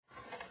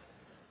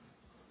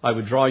I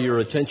would draw your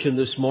attention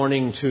this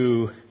morning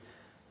to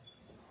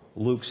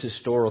Luke's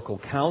historical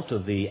count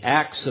of the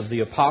Acts of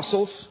the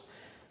Apostles.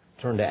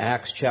 Turn to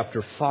Acts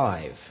chapter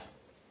 5.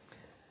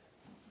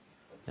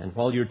 And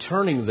while you're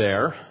turning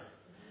there,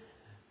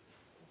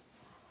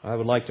 I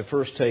would like to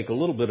first take a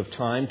little bit of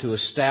time to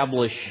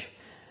establish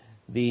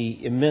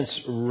the immense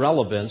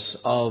relevance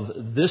of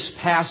this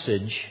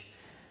passage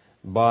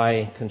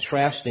by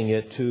contrasting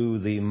it to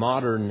the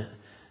modern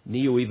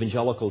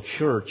neo-evangelical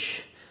church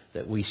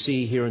that we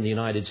see here in the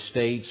United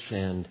States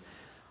and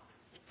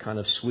kind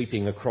of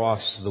sweeping across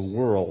the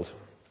world.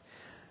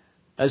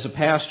 As a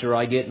pastor,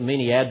 I get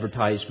many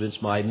advertisements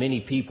by many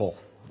people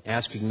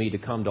asking me to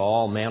come to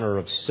all manner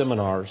of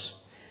seminars.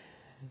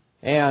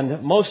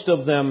 And most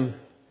of them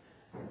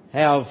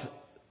have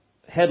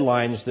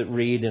headlines that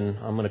read, and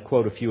I'm going to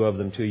quote a few of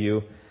them to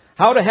you,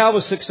 "How to have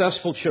a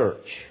successful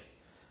church,"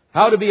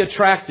 "How to be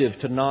attractive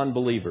to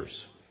non-believers."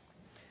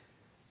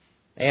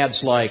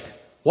 Ads like,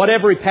 "What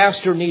every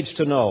pastor needs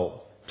to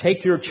know.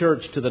 Take your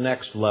church to the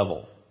next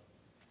level."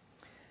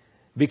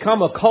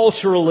 "Become a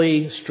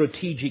culturally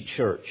strategic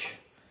church.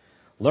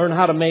 Learn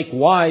how to make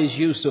wise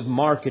use of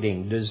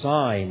marketing,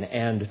 design,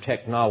 and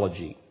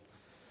technology."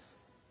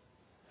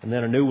 And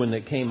then a new one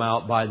that came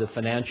out by the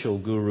financial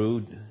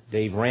guru,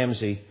 Dave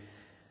Ramsey,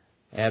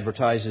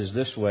 advertises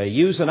this way: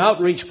 "Use an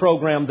outreach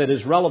program that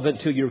is relevant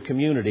to your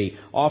community.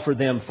 Offer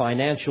them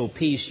Financial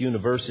Peace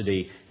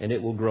University, and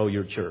it will grow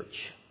your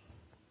church."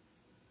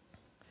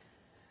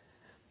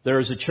 There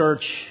is a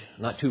church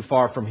not too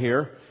far from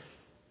here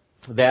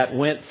that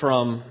went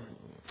from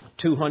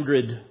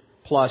 200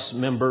 plus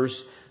members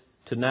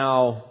to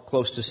now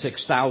close to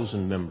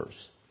 6,000 members.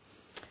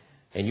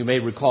 And you may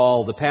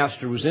recall the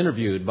pastor was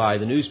interviewed by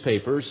the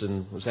newspapers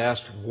and was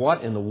asked,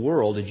 "What in the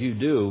world did you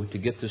do to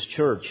get this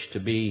church to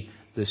be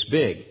this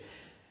big?"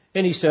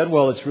 And he said,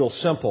 "Well, it's real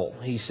simple."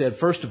 He said,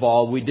 "First of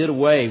all, we did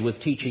away with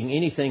teaching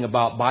anything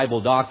about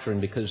Bible doctrine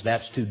because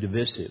that's too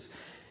divisive.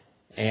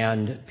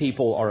 And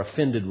people are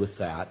offended with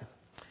that.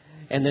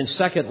 And then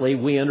secondly,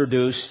 we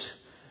introduced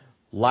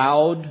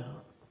loud,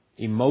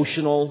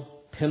 emotional,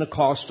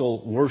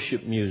 Pentecostal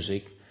worship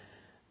music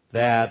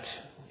that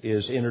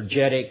is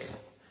energetic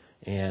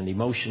and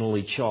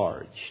emotionally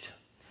charged."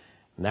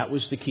 And that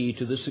was the key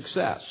to the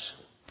success.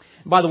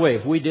 By the way,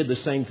 if we did the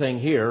same thing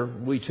here,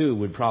 we too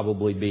would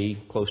probably be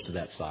close to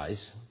that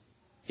size,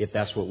 if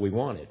that's what we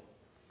wanted.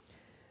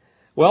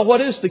 Well,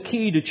 what is the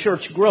key to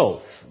church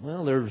growth?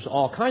 Well, there's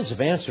all kinds of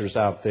answers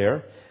out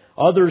there.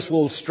 Others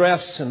will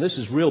stress, and this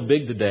is real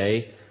big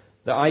today,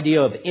 the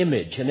idea of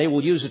image, and they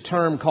will use a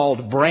term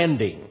called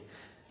branding.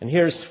 And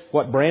here's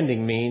what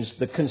branding means: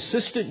 the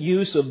consistent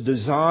use of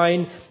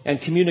design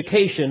and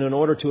communication in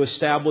order to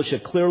establish a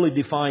clearly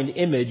defined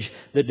image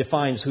that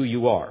defines who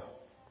you are.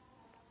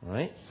 All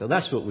right? So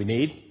that's what we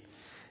need.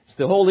 It's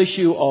the whole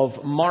issue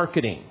of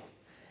marketing.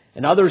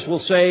 And others will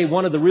say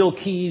one of the real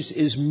keys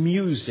is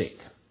music.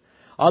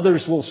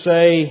 Others will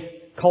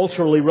say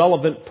culturally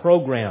relevant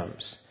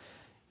programs.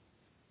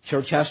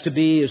 Church has to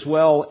be as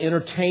well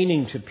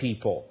entertaining to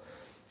people.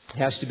 It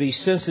has to be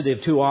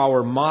sensitive to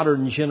our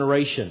modern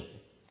generation.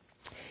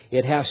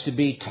 It has to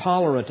be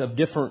tolerant of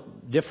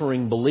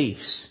differing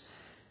beliefs.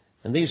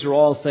 And these are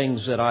all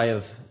things that I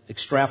have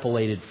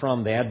extrapolated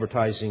from the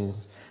advertising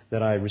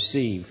that I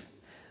receive.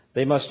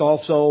 They must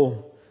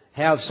also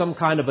have some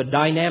kind of a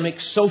dynamic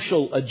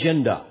social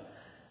agenda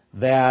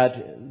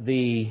that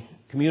the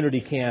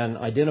community can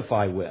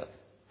identify with.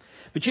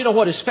 But you know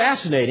what is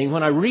fascinating?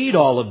 When I read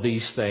all of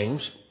these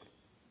things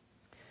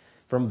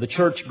from the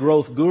church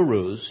growth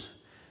gurus,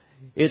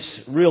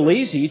 it's real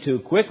easy to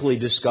quickly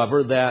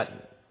discover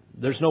that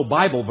there's no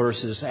Bible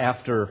verses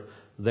after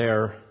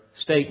their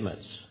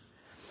statements.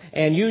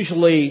 And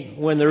usually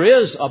when there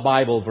is a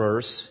Bible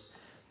verse,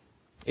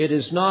 it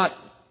is not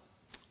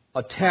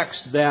a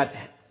text that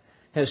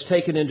has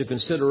taken into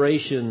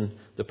consideration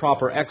the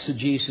proper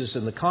exegesis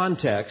and the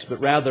context,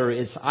 but rather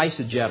it's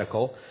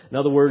eisegetical. In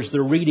other words,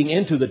 they're reading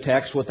into the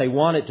text what they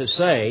want it to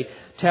say,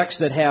 texts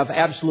that have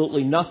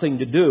absolutely nothing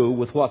to do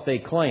with what they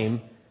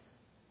claim.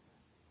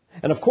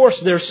 And of course,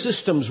 their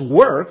systems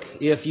work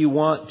if you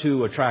want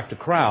to attract a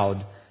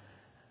crowd,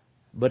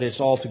 but it's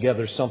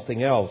altogether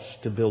something else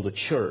to build a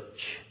church.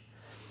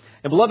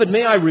 And beloved,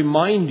 may I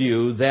remind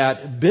you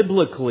that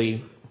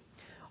biblically,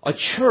 a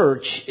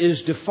church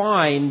is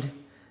defined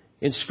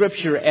in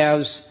Scripture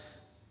as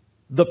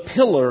the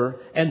pillar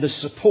and the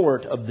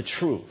support of the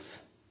truth.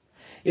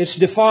 It's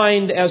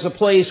defined as a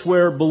place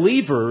where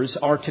believers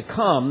are to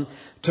come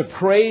to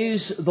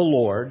praise the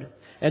Lord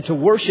and to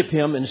worship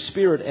Him in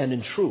spirit and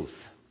in truth.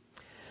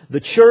 The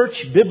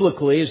church,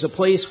 biblically, is a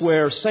place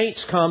where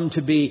saints come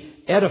to be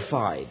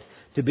edified,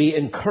 to be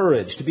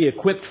encouraged, to be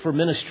equipped for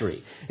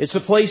ministry. It's a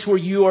place where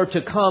you are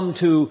to come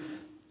to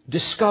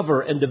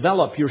discover and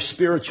develop your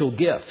spiritual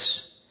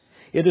gifts.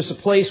 It is a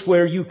place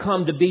where you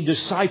come to be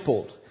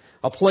discipled,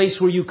 a place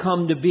where you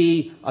come to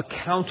be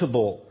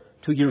accountable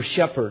to your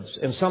shepherds,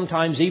 and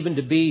sometimes even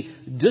to be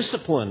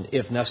disciplined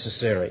if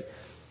necessary.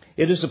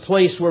 It is a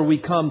place where we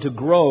come to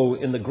grow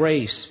in the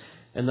grace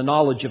and the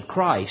knowledge of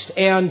Christ.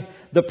 And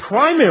the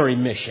primary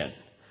mission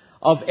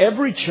of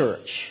every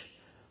church,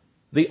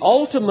 the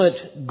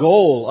ultimate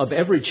goal of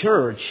every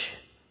church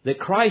that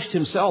Christ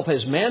Himself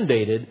has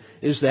mandated,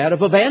 is that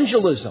of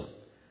evangelism,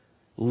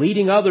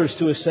 leading others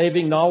to a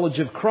saving knowledge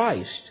of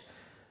Christ.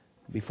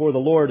 Before the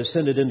Lord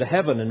ascended into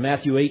heaven in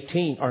Matthew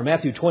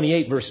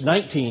 28, verse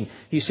 19,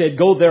 He said,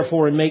 "Go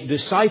therefore and make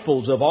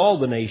disciples of all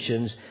the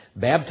nations,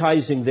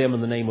 baptizing them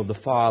in the name of the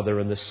Father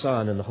and the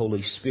Son and the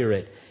Holy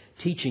Spirit,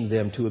 teaching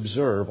them to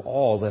observe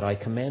all that I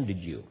commanded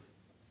you."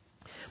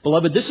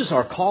 Beloved, this is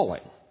our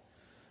calling,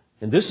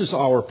 and this is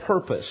our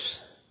purpose.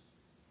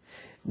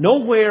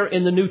 Nowhere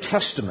in the New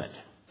Testament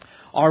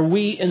are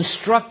we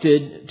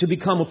instructed to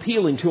become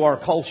appealing to our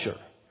culture,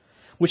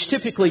 which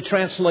typically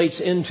translates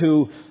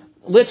into,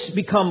 let's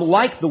become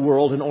like the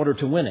world in order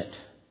to win it.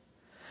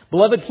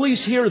 Beloved,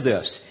 please hear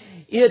this.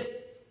 It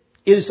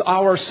is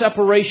our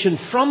separation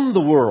from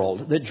the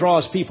world that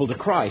draws people to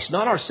Christ,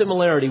 not our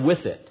similarity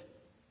with it.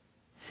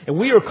 And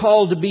we are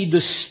called to be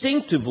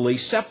distinctively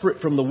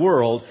separate from the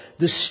world,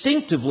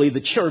 distinctively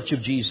the church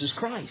of Jesus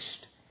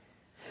Christ.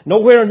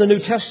 Nowhere in the New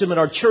Testament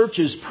are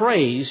churches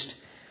praised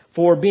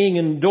for being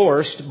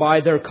endorsed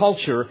by their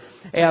culture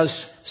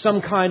as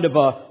some kind of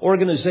a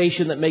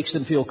organization that makes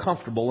them feel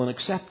comfortable and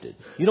accepted.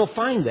 You don't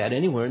find that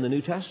anywhere in the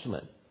New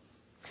Testament.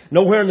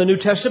 Nowhere in the New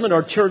Testament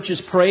are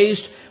churches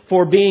praised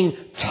for being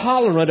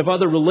tolerant of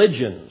other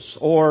religions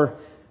or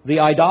the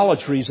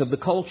idolatries of the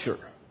culture.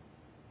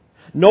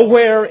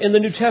 Nowhere in the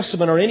New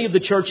Testament are any of the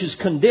churches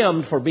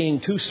condemned for being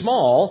too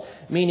small,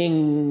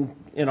 meaning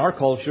in our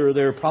culture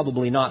they're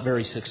probably not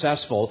very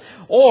successful.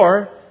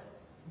 Or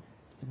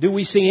do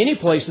we see any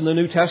place in the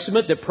New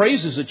Testament that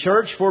praises a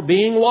church for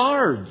being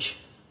large?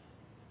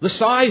 The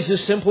size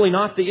is simply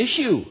not the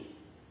issue.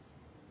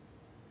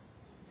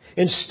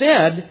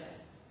 Instead,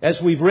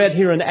 as we've read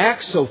here in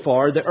Acts so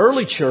far, the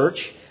early church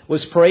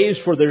was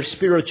praised for their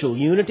spiritual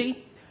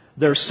unity,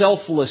 their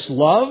selfless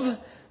love,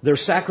 their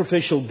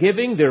sacrificial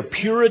giving, their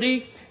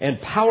purity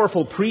and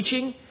powerful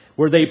preaching,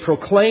 where they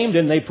proclaimed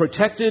and they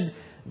protected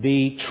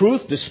the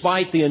truth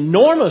despite the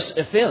enormous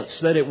offense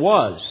that it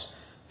was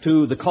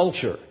to the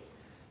culture.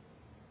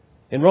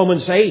 In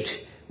Romans 8,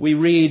 we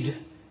read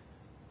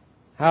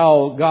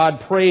how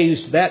God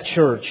praised that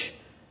church.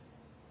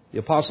 The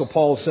Apostle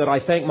Paul said, "I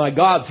thank my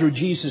God through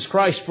Jesus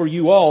Christ for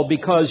you all,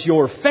 because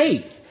your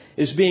faith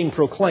is being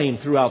proclaimed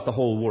throughout the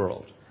whole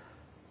world."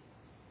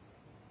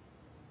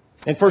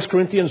 In 1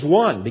 Corinthians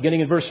 1,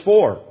 beginning in verse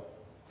 4,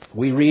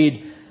 we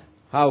read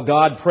how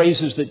God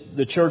praises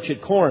the church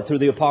at Corinth through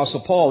the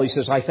Apostle Paul. He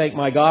says, "I thank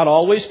my God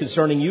always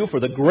concerning you for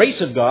the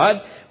grace of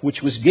God,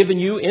 which was given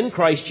you in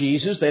Christ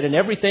Jesus, that in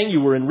everything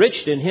you were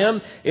enriched in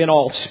Him, in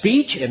all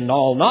speech and in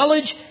all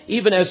knowledge,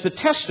 even as the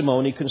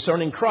testimony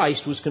concerning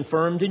Christ was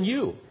confirmed in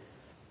you."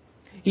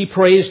 He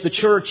praised the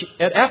church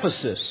at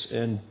Ephesus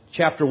in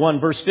chapter 1,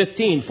 verse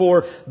 15,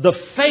 for the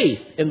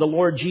faith in the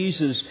Lord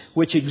Jesus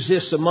which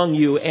exists among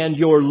you and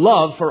your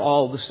love for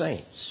all the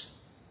saints.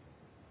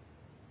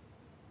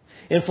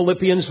 In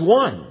Philippians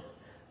 1,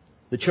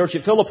 the church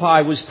at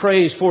Philippi was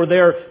praised for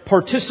their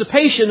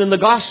participation in the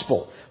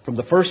gospel from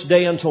the first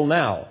day until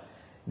now.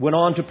 Went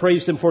on to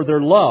praise them for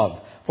their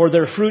love, for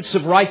their fruits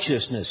of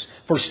righteousness,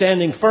 for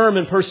standing firm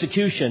in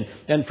persecution,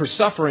 and for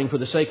suffering for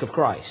the sake of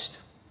Christ.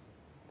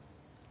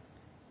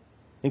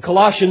 In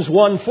Colossians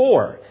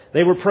 1:4,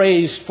 they were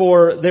praised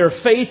for their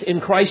faith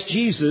in Christ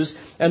Jesus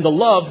and the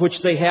love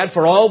which they had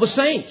for all the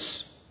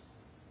saints.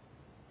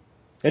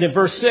 And in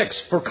verse 6,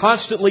 for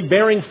constantly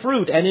bearing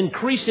fruit and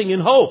increasing in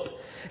hope.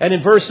 And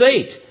in verse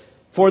 8,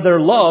 for their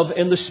love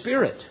in the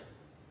Spirit.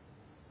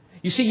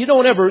 You see, you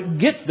don't ever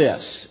get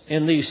this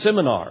in these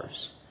seminars.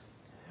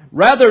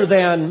 Rather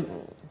than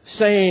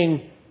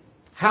saying,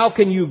 how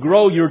can you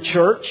grow your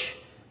church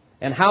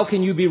and how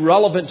can you be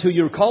relevant to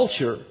your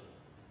culture,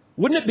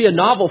 wouldn't it be a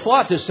novel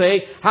thought to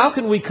say, how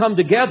can we come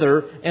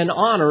together and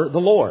honor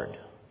the Lord?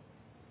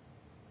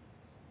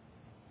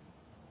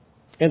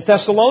 In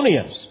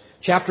Thessalonians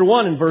chapter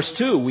 1 and verse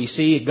 2, we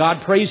see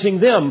God praising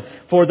them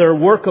for their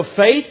work of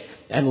faith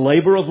and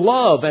labor of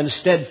love and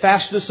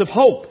steadfastness of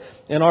hope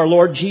in our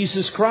Lord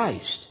Jesus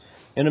Christ.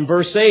 And in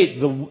verse 8,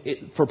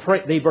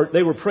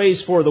 they were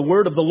praised for the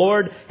word of the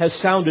Lord has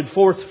sounded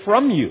forth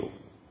from you.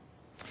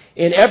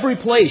 In every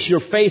place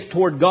your faith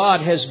toward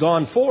God has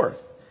gone forth.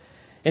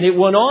 And it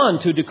went on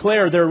to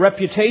declare their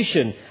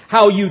reputation,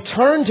 how you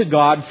turn to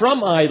God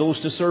from idols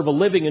to serve a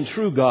living and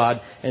true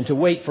God and to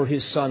wait for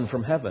His Son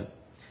from heaven.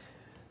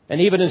 And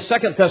even in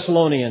 2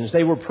 Thessalonians,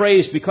 they were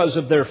praised because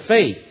of their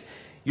faith.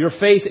 Your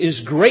faith is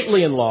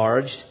greatly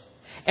enlarged,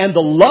 and the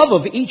love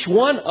of each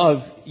one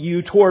of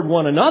you toward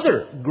one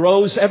another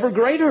grows ever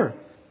greater.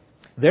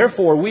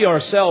 Therefore, we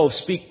ourselves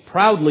speak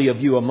proudly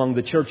of you among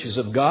the churches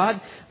of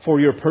God for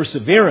your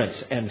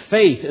perseverance and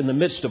faith in the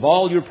midst of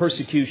all your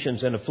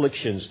persecutions and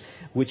afflictions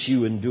which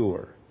you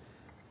endure.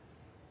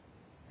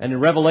 And in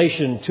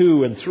Revelation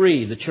 2 and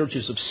 3, the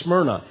churches of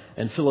Smyrna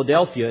and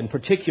Philadelphia in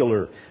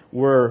particular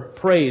were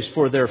praised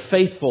for their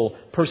faithful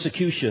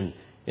persecution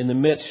in the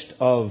midst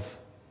of,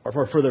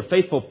 or for their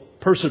faithful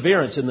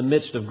perseverance in the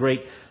midst of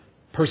great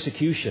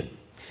persecution.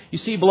 You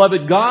see,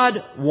 beloved,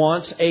 God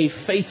wants a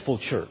faithful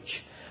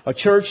church. A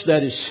church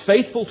that is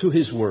faithful to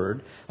His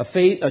Word,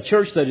 a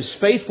church that is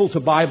faithful to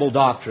Bible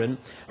doctrine,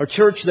 a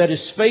church that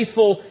is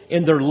faithful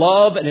in their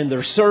love and in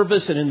their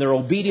service and in their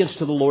obedience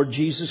to the Lord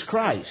Jesus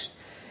Christ.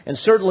 And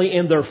certainly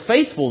in their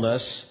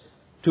faithfulness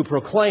to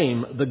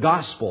proclaim the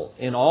gospel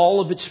in all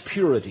of its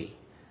purity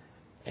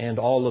and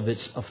all of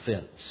its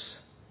offense.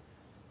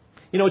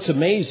 You know, it's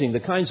amazing the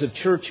kinds of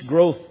church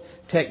growth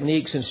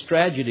techniques and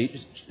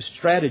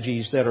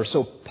strategies that are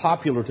so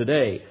popular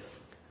today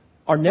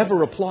are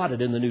never applauded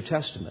in the New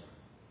Testament.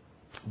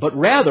 But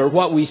rather,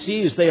 what we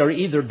see is they are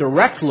either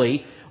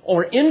directly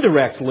or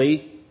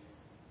indirectly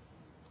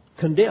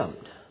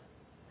condemned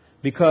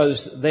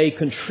because they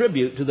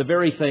contribute to the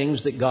very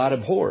things that God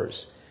abhors.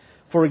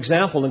 For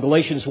example, in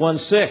Galatians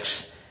 1:6,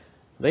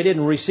 they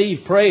didn't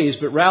receive praise,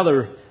 but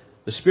rather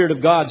the Spirit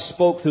of God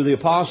spoke through the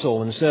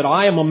apostle and said,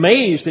 "I am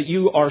amazed that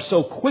you are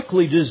so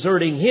quickly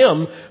deserting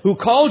Him who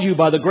called you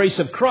by the grace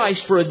of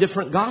Christ for a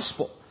different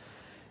gospel."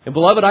 And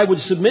beloved, I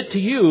would submit to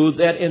you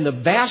that in the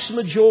vast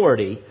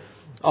majority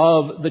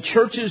of the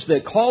churches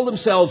that call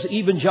themselves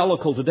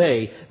evangelical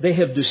today, they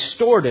have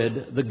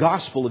distorted the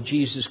gospel of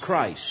Jesus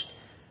Christ.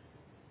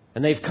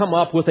 And they've come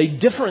up with a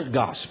different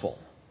gospel.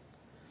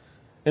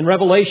 In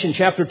Revelation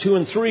chapter 2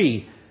 and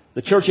 3,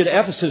 the church at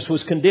Ephesus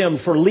was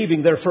condemned for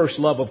leaving their first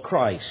love of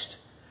Christ.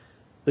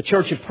 The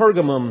church of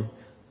Pergamum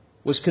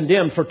was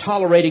condemned for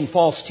tolerating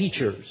false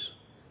teachers.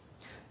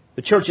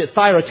 The church at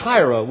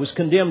Thyatira was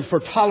condemned for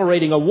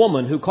tolerating a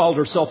woman who called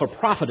herself a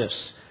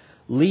prophetess,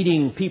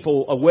 leading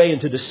people away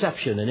into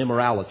deception and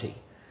immorality.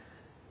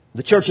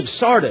 The church of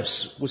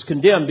Sardis was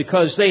condemned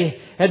because they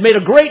had made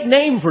a great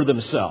name for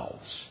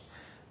themselves.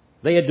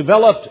 They had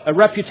developed a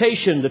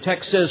reputation, the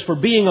text says, for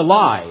being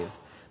alive,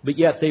 but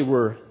yet they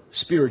were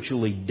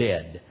spiritually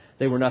dead.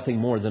 They were nothing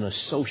more than a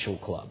social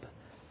club.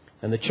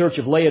 And the church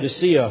of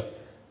Laodicea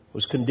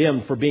was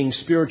condemned for being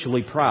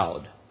spiritually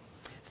proud,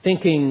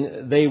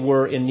 thinking they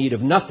were in need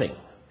of nothing.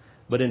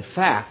 But in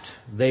fact,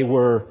 they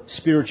were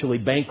spiritually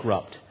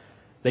bankrupt.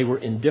 They were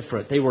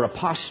indifferent. They were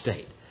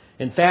apostate.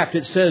 In fact,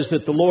 it says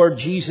that the Lord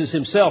Jesus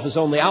Himself is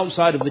on the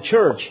outside of the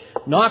church,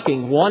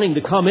 knocking, wanting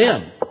to come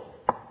in.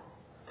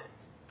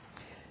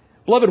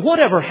 Beloved,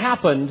 whatever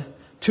happened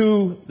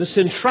to the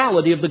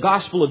centrality of the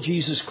gospel of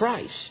Jesus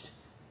Christ?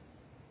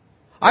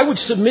 I would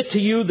submit to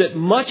you that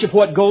much of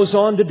what goes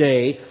on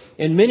today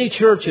in many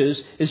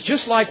churches is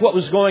just like what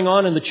was going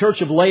on in the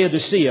church of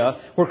Laodicea,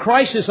 where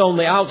Christ is on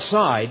the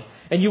outside.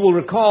 And you will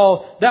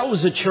recall that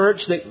was a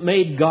church that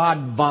made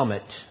God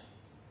vomit.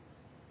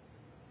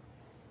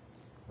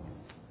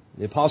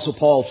 The Apostle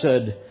Paul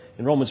said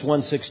in Romans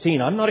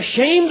 1:16, "I'm not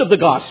ashamed of the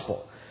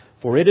gospel,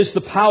 for it is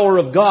the power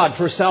of God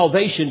for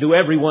salvation to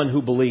everyone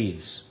who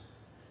believes."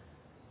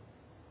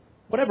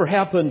 Whatever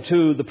happened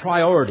to the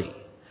priority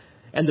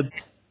and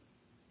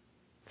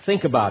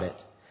think about it.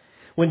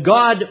 When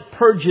God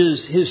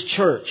purges His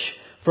church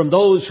from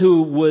those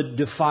who would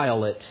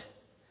defile it,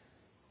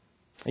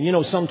 and you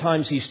know,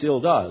 sometimes He still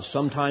does.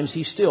 Sometimes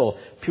He still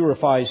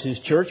purifies His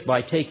church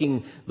by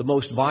taking the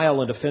most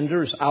violent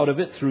offenders out of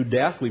it through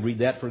death. We read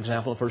that, for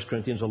example, in 1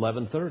 Corinthians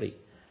 11:30.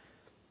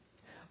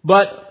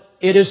 But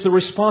it is the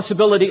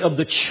responsibility of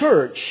the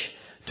church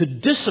to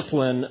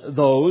discipline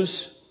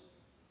those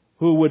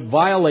who would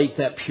violate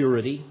that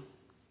purity.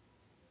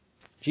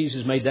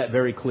 Jesus made that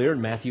very clear in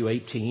Matthew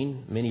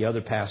 18, many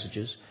other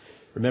passages.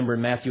 Remember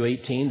in Matthew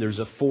 18, there's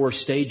a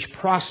 4-stage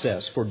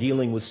process for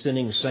dealing with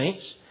sinning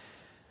saints.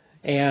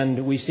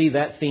 And we see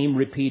that theme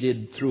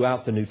repeated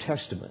throughout the New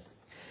Testament.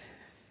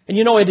 And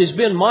you know, it has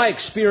been my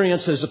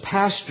experience as a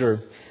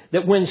pastor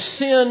that when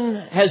sin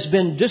has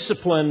been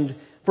disciplined,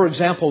 for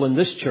example, in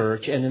this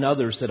church and in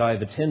others that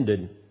I've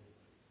attended,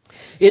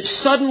 it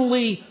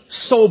suddenly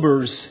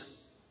sobers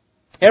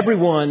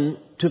everyone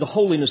to the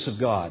holiness of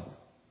God.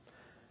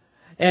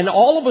 And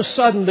all of a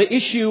sudden, the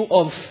issue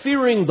of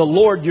fearing the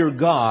Lord your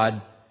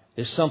God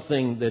is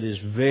something that is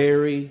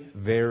very,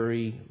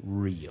 very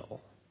real.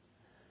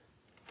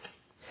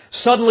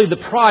 Suddenly, the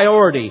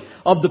priority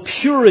of the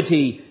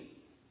purity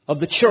of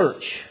the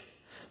church,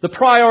 the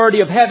priority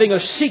of having a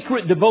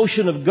secret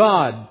devotion of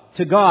God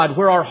to God,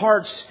 where our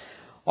hearts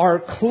are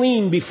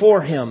clean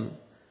before Him,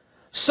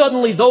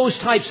 suddenly those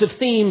types of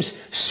themes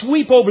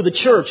sweep over the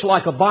church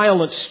like a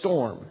violent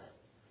storm.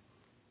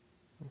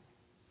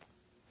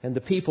 And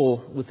the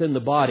people within the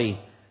body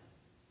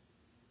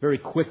very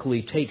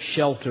quickly take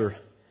shelter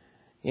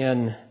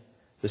in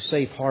the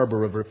safe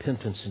harbor of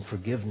repentance and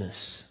forgiveness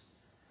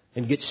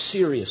and get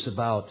serious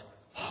about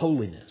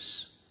holiness.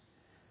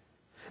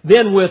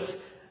 Then with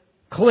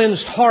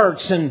cleansed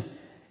hearts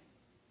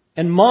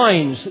and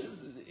minds,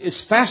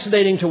 it's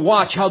fascinating to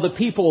watch how the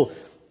people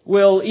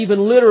will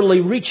even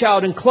literally reach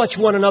out and clutch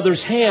one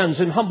another's hands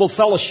in humble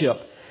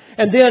fellowship.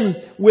 And then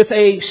with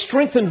a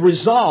strengthened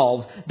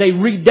resolve, they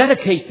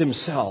rededicate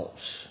themselves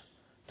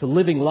to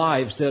living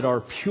lives that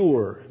are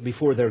pure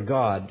before their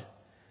God.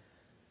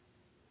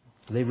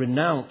 They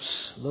renounce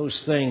those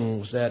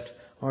things that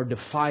are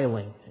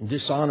defiling and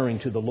dishonoring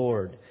to the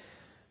Lord.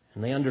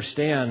 And they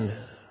understand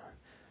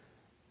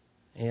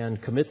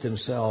and commit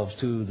themselves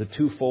to the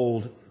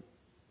twofold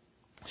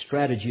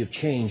strategy of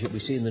change that we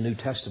see in the New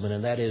Testament,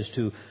 and that is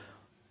to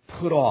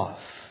put off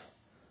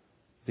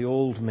the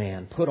old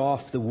man, put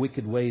off the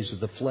wicked ways of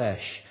the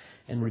flesh,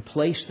 and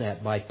replace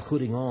that by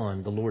putting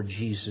on the Lord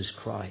Jesus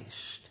Christ.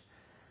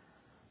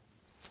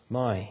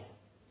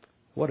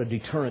 What a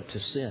deterrent to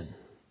sin.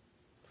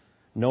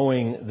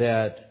 Knowing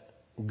that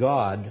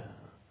God,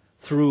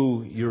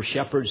 through your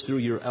shepherds, through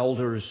your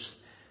elders,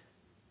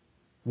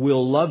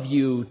 will love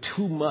you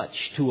too much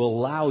to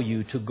allow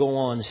you to go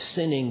on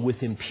sinning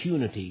with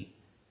impunity,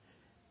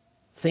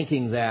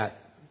 thinking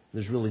that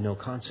there's really no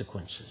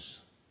consequences,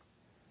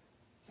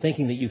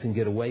 thinking that you can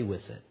get away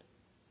with it.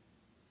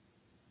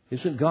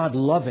 Isn't God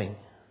loving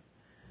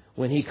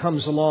when He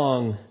comes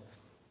along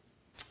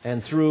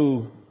and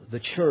through the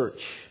church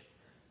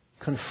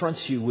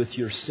confronts you with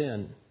your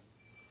sin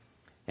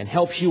and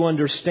helps you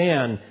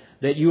understand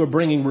that you are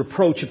bringing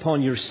reproach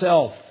upon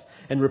yourself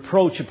and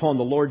reproach upon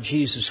the Lord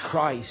Jesus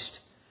Christ?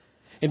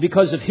 And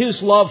because of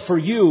His love for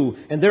you,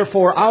 and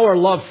therefore our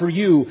love for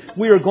you,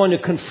 we are going to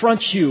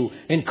confront you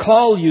and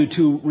call you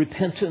to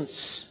repentance.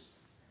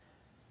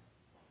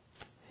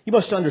 You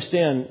must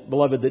understand,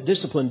 beloved, that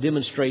discipline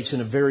demonstrates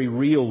in a very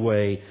real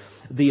way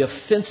the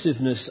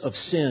offensiveness of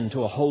sin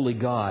to a holy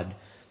God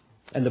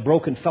and the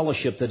broken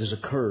fellowship that has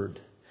occurred,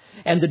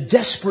 and the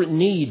desperate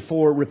need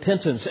for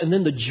repentance, and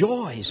then the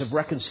joys of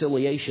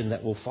reconciliation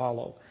that will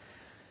follow.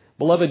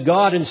 Beloved,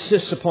 God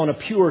insists upon a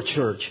pure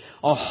church,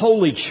 a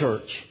holy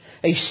church,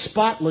 a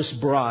spotless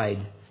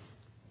bride.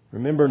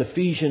 Remember in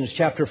Ephesians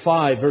chapter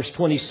 5, verse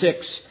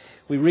 26,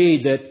 we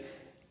read that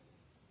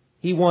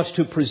He wants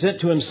to present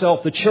to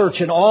Himself the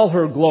church in all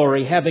her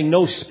glory, having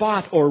no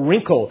spot or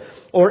wrinkle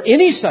or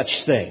any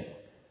such thing,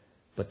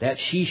 but that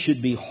she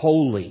should be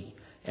holy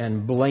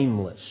and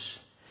blameless.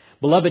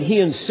 Beloved, He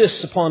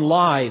insists upon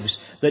lives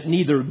that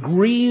neither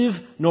grieve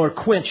nor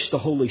quench the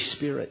Holy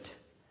Spirit.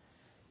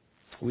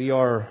 We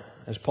are,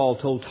 as Paul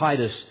told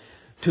Titus,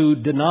 to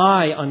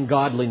deny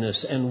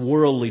ungodliness and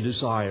worldly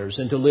desires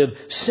and to live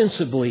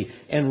sensibly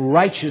and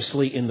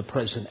righteously in the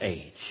present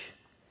age.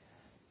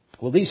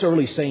 Well, these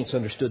early saints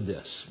understood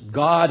this.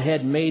 God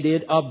had made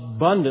it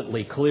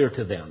abundantly clear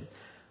to them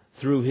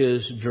through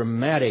His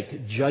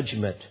dramatic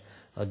judgment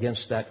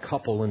against that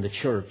couple in the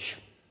church.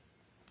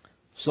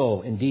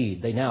 So,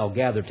 indeed, they now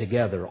gather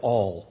together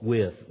all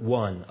with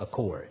one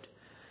accord.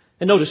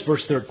 And notice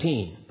verse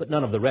 13, but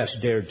none of the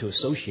rest dared to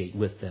associate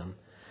with them.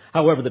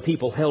 However, the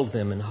people held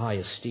them in high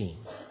esteem.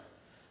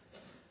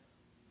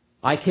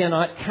 I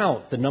cannot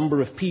count the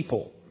number of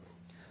people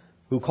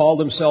who call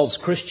themselves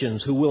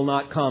Christians who will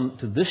not come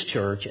to this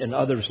church and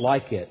others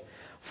like it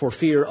for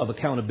fear of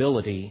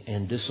accountability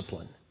and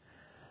discipline.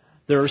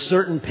 There are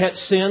certain pet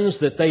sins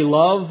that they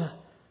love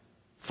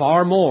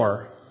far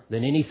more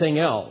than anything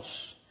else.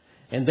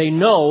 And they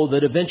know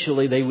that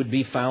eventually they would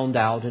be found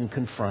out and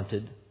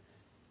confronted.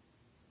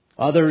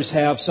 Others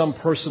have some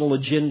personal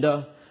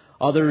agenda.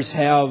 Others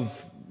have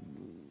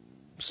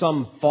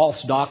some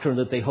false doctrine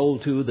that they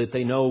hold to that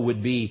they know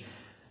would be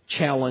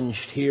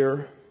challenged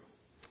here.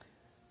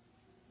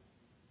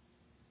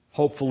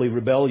 Hopefully,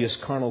 rebellious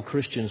carnal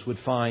Christians would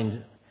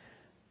find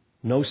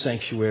no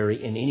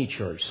sanctuary in any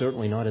church,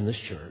 certainly not in this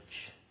church.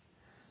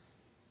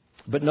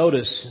 But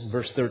notice in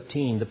verse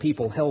 13, the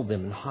people held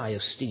them in high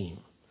esteem.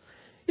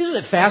 Isn't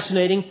it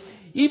fascinating?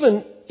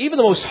 Even the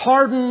most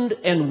hardened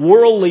and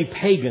worldly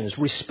pagans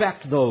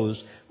respect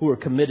those who are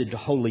committed to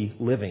holy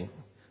living,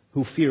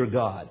 who fear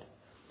God.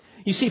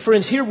 You see,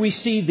 friends, here we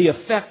see the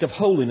effect of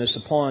holiness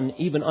upon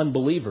even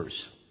unbelievers.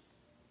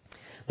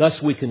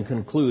 Thus we can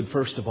conclude,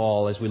 first of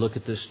all, as we look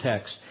at this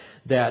text,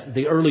 that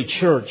the early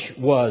church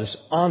was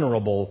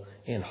honorable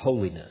in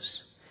holiness.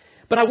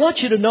 But I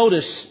want you to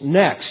notice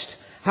next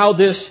how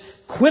this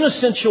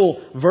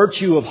quintessential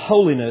virtue of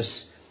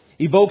holiness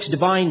evokes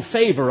divine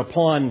favor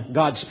upon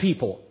God's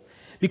people.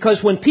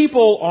 Because when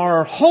people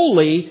are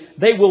holy,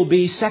 they will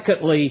be,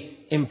 secondly,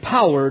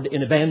 empowered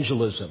in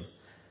evangelism.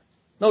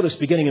 Notice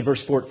beginning in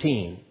verse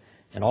 14,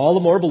 and all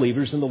the more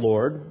believers in the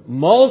Lord,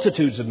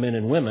 multitudes of men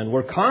and women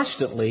were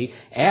constantly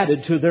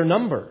added to their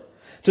number,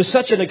 to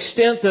such an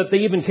extent that they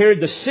even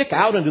carried the sick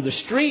out into the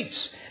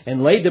streets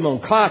and laid them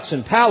on cots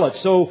and pallets,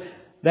 so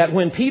that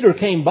when Peter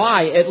came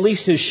by, at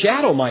least his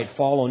shadow might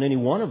fall on any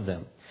one of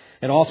them.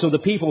 And also the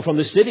people from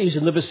the cities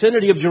in the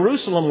vicinity of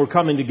Jerusalem were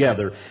coming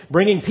together,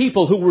 bringing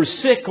people who were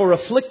sick or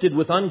afflicted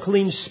with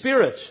unclean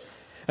spirits.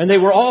 And they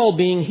were all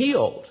being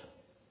healed.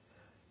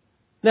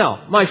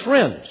 Now, my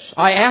friends,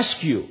 I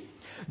ask you,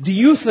 do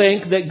you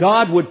think that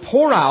God would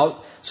pour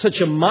out such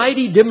a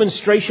mighty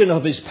demonstration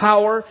of His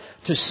power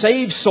to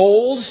save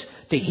souls,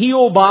 to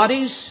heal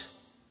bodies,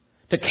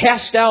 to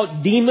cast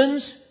out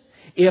demons,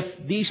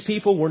 if these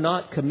people were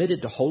not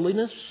committed to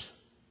holiness?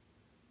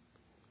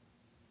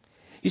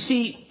 You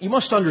see, you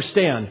must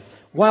understand,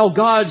 while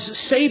God's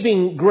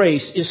saving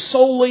grace is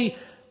solely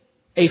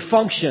a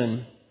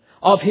function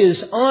of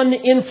His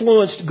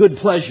uninfluenced good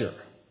pleasure,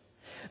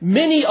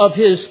 many of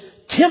His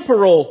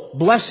temporal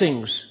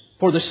blessings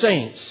for the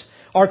saints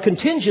are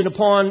contingent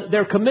upon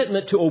their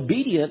commitment to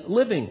obedient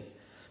living,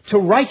 to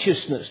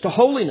righteousness, to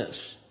holiness.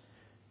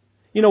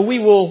 You know, we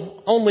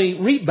will only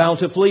reap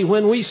bountifully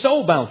when we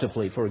sow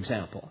bountifully, for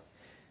example.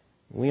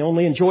 We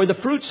only enjoy the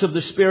fruits of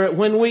the Spirit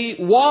when we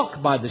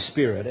walk by the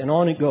Spirit, and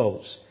on it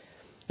goes.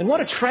 And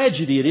what a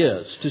tragedy it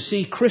is to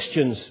see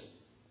Christians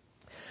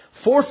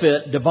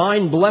forfeit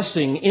divine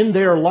blessing in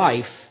their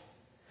life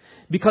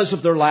because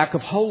of their lack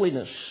of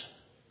holiness.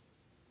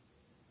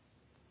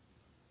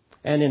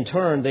 And in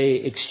turn, they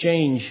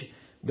exchange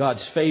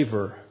God's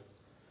favor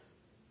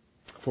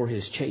for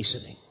His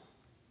chastening.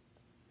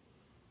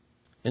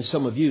 And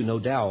some of you, no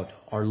doubt,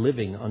 are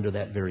living under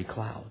that very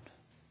cloud.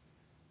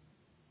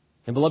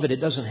 And beloved, it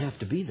doesn't have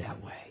to be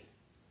that way.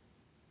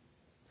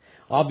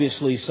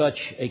 Obviously, such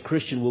a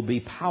Christian will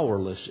be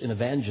powerless in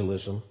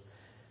evangelism.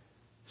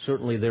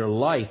 Certainly their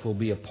life will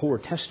be a poor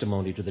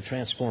testimony to the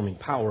transforming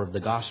power of the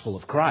gospel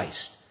of Christ.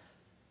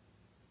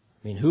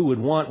 I mean, who would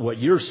want what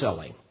you're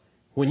selling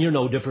when you're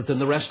no different than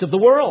the rest of the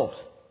world?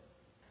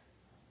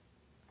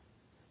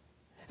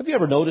 Have you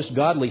ever noticed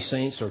godly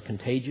saints are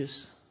contagious?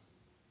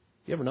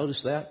 You ever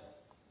noticed that?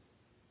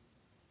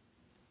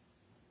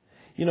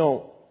 You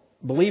know,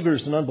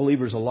 believers and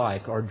unbelievers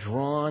alike are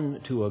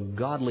drawn to a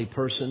godly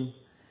person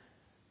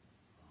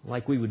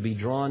like we would be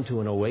drawn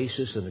to an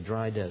oasis in a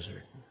dry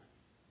desert.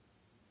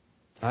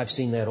 I've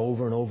seen that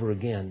over and over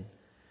again.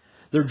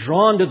 They're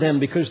drawn to them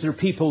because they're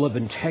people of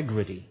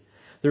integrity.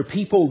 They're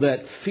people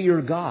that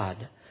fear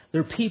God.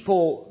 They're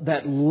people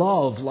that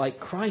love like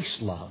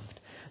Christ loved.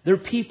 They're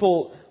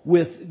people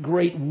with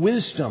great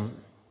wisdom.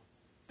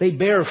 They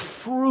bear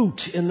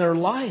fruit in their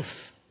life.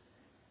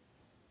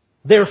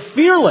 They're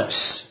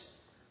fearless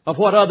of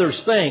what others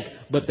think,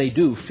 but they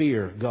do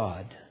fear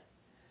God.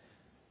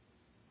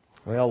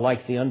 Well,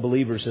 like the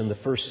unbelievers in the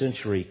first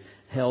century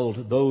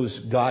held those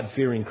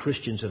God-fearing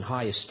Christians in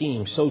high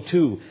esteem, so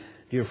too,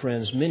 dear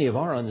friends, many of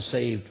our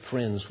unsaved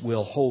friends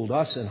will hold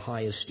us in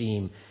high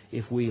esteem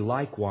if we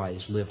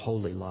likewise live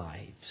holy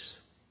lives.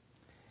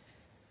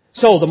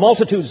 So the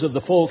multitudes of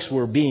the folks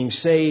were being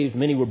saved.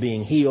 Many were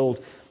being healed.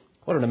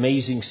 What an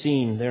amazing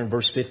scene there in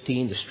verse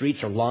 15. The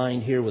streets are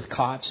lined here with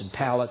cots and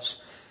pallets.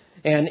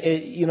 And,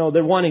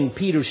 they're wanting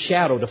Peter's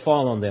shadow to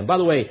fall on them. By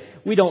the way,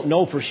 we don't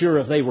know for sure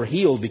if they were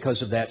healed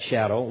because of that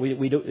shadow.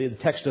 The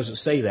text doesn't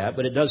say that,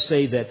 but it does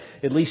say that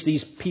at least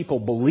these people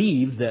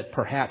believed that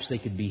perhaps they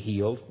could be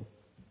healed.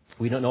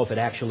 We don't know if it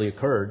actually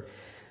occurred.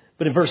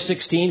 But in verse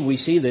 16, we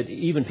see that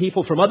even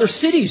people from other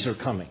cities are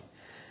coming.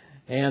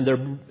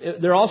 And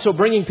they're also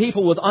bringing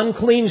people with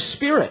unclean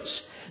spirits.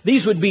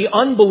 These would be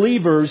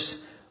unbelievers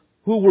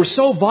who were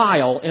so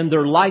vile in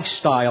their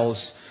lifestyles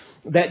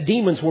that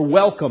demons were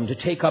welcome to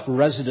take up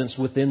residence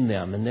within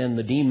them. And then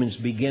the demons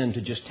begin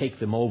to just take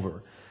them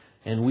over.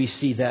 And we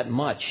see that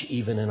much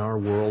even in our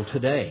world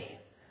today.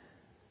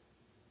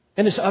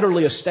 And it's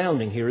utterly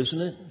astounding here,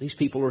 isn't it? These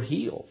people are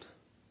healed.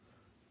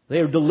 They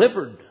are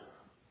delivered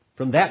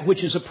from that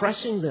which is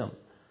oppressing them.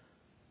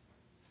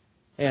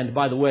 And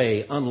by the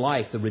way,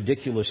 unlike the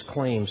ridiculous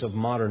claims of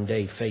modern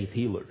day faith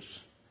healers.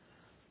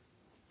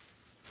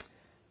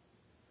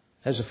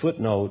 As a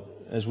footnote,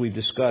 as we've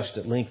discussed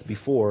at length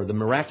before, the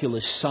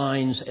miraculous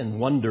signs and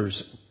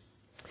wonders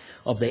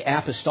of the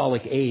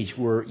apostolic age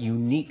were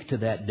unique to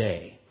that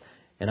day.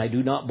 And I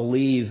do not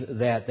believe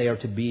that they are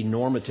to be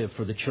normative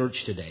for the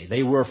church today.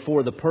 They were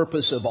for the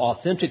purpose of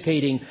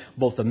authenticating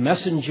both the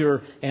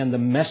messenger and the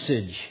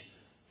message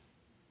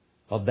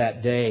of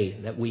that day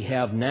that we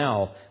have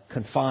now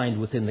confined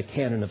within the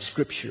canon of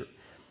Scripture.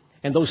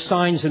 And those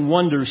signs and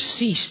wonders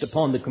ceased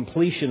upon the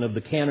completion of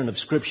the canon of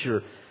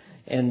Scripture.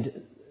 And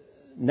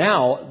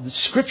now the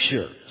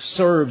Scripture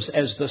serves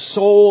as the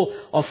sole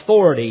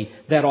authority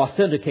that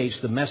authenticates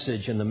the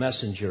message and the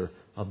messenger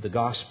of the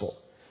gospel.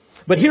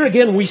 But here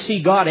again we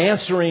see God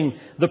answering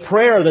the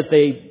prayer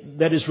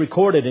that is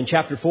recorded in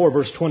chapter 4,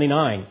 verse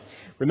 29.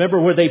 Remember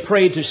where they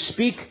prayed to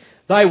speak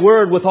Thy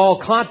word with all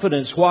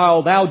confidence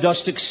while Thou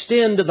dost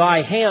extend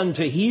Thy hand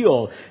to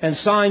heal, and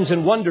signs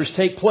and wonders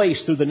take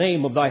place through the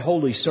name of Thy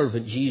holy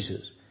servant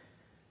Jesus.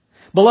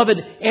 Beloved,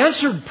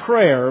 answered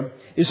prayer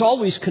is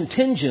always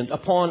contingent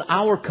upon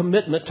our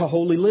commitment to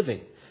holy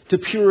living, to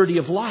purity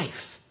of life.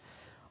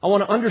 I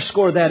want to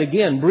underscore that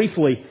again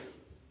briefly.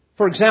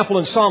 For example,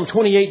 in Psalm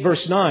 28,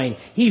 verse 9,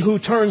 he who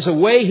turns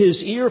away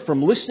his ear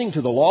from listening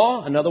to the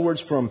law, in other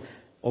words, from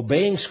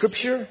obeying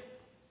Scripture,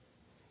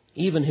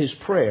 even his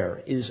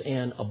prayer is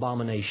an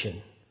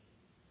abomination.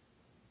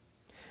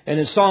 And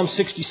in Psalm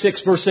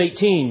 66, verse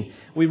 18,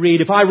 we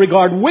read, if I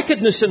regard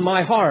wickedness in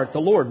my heart,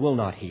 the Lord will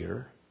not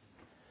hear.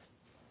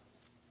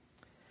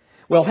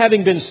 Well,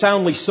 having been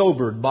soundly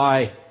sobered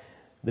by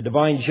the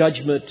divine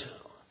judgment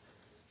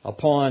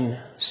upon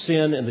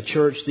sin in the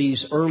church,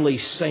 these early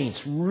saints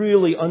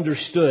really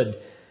understood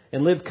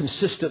and lived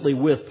consistently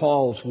with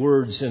Paul's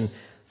words in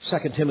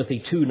 2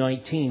 Timothy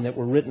 2:19 that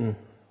were written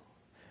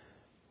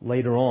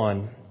later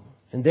on.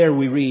 And there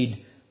we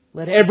read,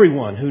 let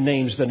everyone who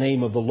names the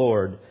name of the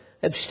Lord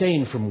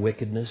abstain from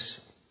wickedness.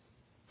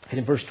 And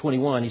in verse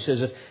 21 he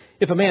says,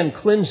 if a man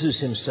cleanses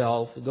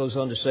himself, it goes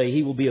on to say,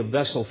 he will be a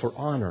vessel for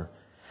honor,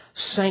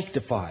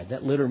 sanctified.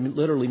 That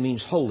literally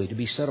means holy, to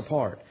be set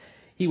apart.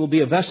 He will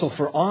be a vessel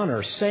for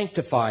honor,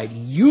 sanctified,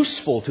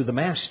 useful to the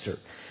master,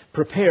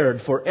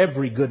 prepared for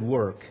every good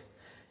work.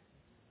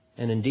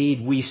 And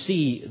indeed, we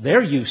see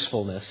their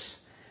usefulness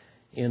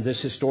in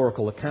this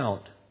historical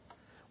account,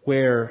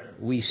 where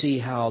we see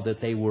how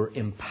that they were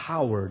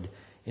empowered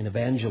in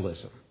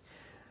evangelism.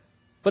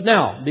 But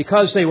now,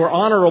 because they were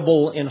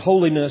honorable in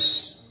holiness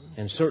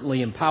and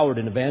certainly empowered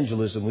in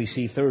evangelism, we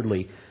see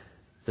thirdly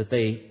that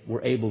they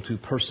were able to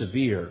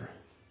persevere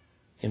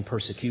in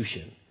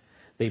persecution.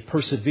 They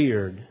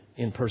persevered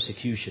in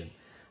persecution.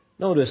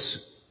 Notice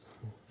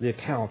the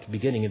account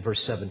beginning in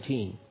verse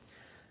 17.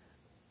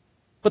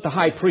 But the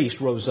high priest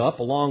rose up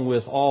along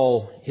with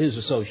all his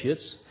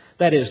associates,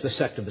 that is, the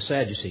sect of the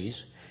Sadducees,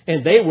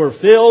 and they were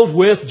filled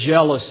with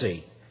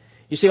jealousy.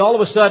 You see, all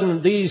of a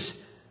sudden,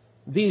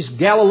 these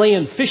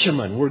Galilean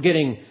fishermen were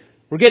getting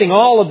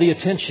all of the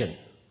attention.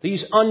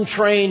 These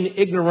untrained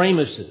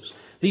ignoramuses,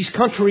 these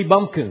country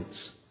bumpkins.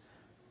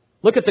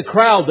 Look at the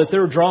crowd that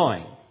they're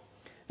drawing.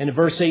 And in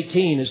verse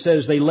 18, it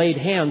says, they laid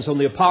hands on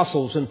the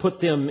apostles and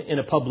put them in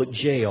a public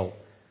jail.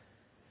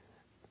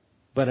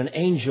 But an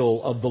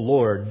angel of the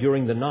Lord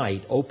during the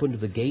night opened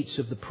the gates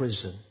of the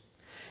prison.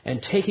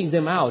 And taking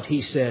them out,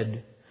 he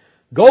said,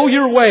 go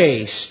your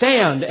way,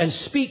 stand and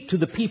speak to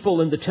the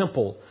people in the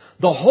temple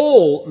the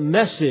whole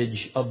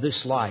message of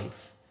this life.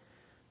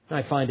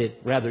 I find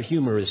it rather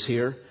humorous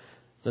here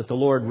that the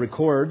Lord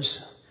records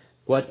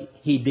what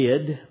he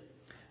did.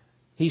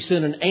 He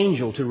sent an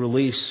angel to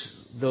release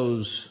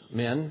those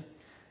men.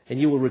 And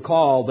you will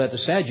recall that the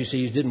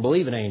Sadducees didn't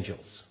believe in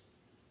angels.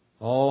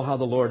 Oh, how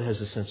the Lord has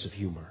a sense of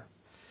humor.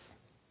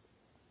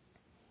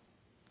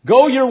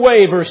 Go your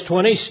way, verse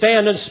 20,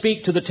 stand and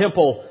speak to the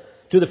temple,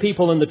 to the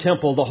people in the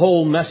temple, the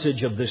whole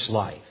message of this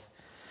life.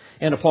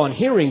 And upon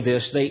hearing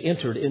this, they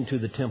entered into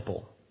the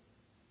temple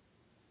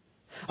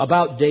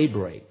about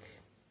daybreak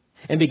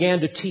and began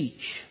to teach.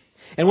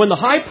 And when the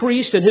high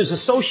priest and his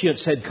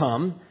associates had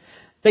come,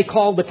 they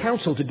called the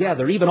council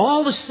together, even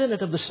all the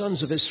senate of the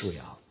sons of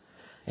Israel,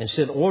 and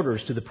sent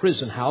orders to the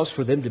prison house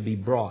for them to be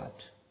brought.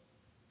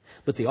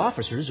 But the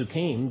officers who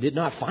came did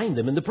not find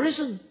them in the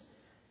prison.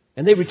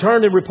 And they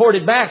returned and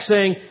reported back,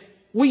 saying,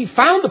 we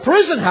found the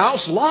prison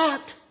house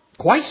locked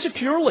quite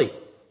securely,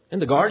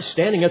 and the guards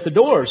standing at the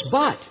doors.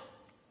 But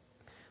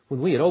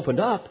when we had opened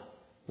up,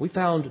 we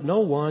found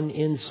no one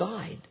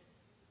inside.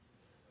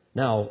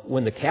 Now,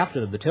 when the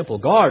captain of the temple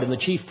guard and the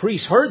chief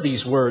priests heard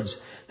these words,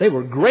 they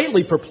were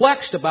greatly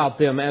perplexed about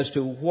them as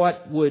to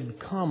what would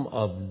come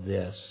of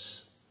this.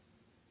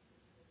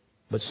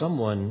 But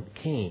someone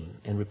came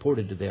and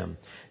reported to them,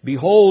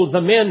 behold,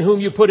 the men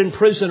whom you put in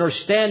prison are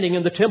standing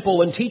in the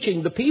temple and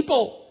teaching the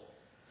people.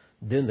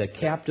 Then the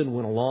captain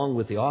went along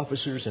with the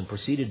officers and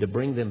proceeded to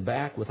bring them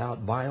back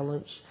without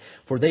violence,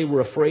 for they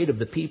were afraid of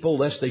the people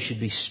lest they should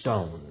be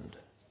stoned.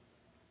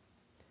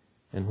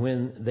 And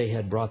when they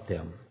had brought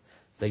them,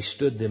 they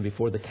stood them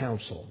before the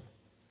council,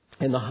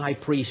 and the high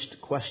priest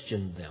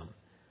questioned them.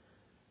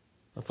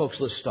 Now, folks,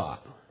 let's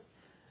stop.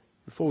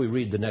 Before we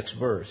read the next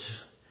verse,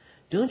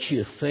 don't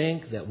you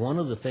think that one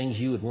of the things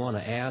you would want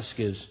to ask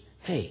is,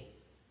 hey,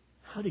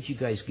 how did you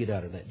guys get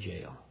out of that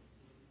jail?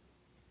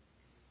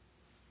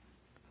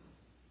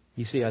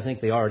 You see, I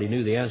think they already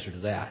knew the answer to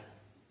that.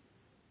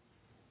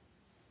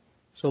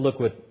 So look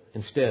what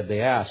instead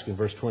they ask in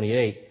verse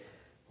 28.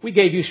 We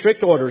gave you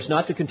strict orders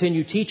not to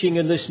continue teaching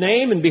in this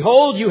name, and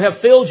behold, you have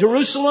filled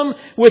Jerusalem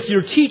with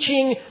your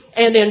teaching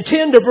and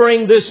intend to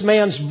bring this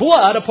man's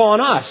blood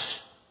upon us.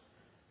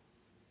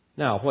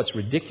 Now, what's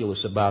ridiculous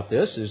about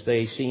this is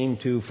they seem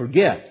to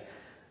forget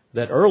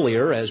that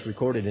earlier, as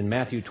recorded in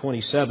Matthew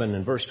 27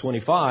 and verse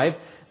 25,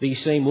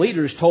 these same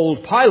leaders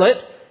told Pilate,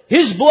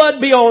 his blood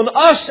be on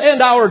us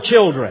and our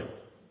children.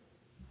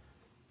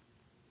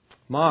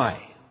 My,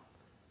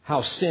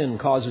 how sin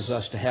causes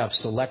us to have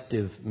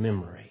selective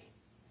memory.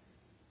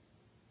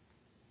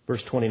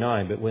 Verse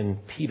 29, but when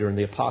Peter and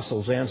the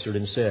apostles answered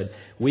and said,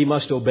 we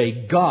must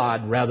obey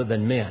God rather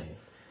than men.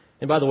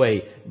 And by the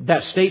way,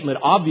 that statement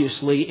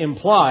obviously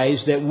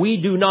implies that we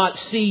do not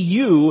see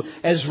you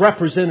as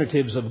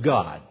representatives of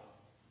God.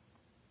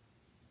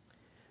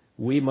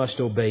 We must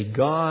obey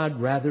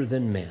God rather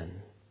than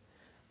men.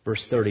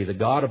 Verse 30, the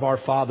God of our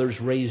fathers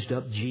raised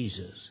up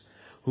Jesus,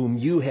 whom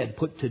you had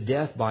put to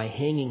death by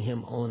hanging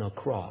him on a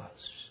cross.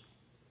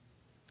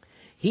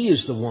 He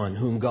is the one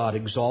whom God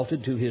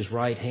exalted to his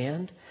right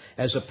hand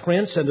as a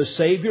prince and a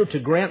savior to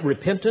grant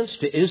repentance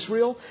to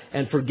Israel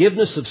and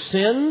forgiveness of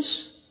sins.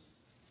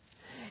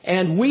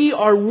 And we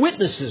are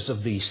witnesses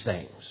of these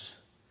things.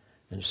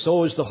 And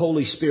so is the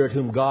Holy Spirit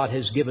whom God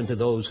has given to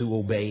those who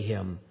obey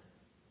him.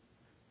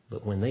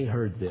 But when they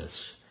heard this,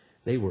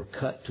 they were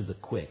cut to the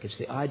quick. It's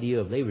the idea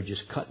of they were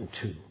just cut in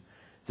two.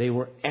 They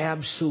were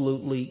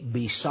absolutely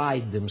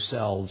beside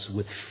themselves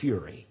with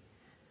fury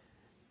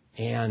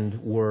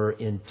and were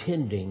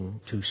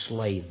intending to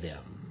slay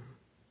them.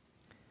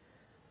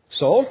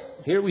 So,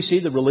 here we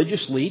see the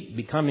religious elite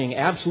becoming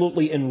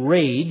absolutely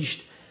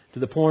enraged to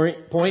the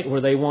point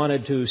where they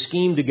wanted to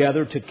scheme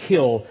together to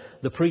kill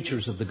the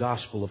preachers of the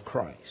gospel of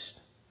Christ.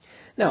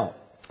 Now,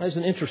 as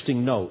an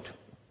interesting note,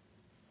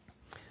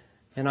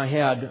 and I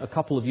had a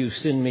couple of you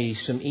send me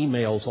some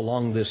emails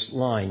along this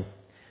line,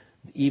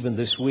 even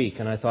this week,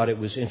 and I thought it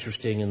was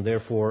interesting and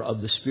therefore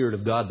of the Spirit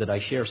of God that I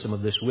share some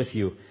of this with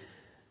you.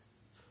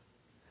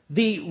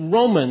 The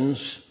Romans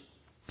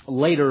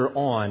later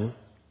on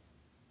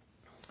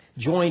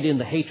joined in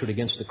the hatred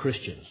against the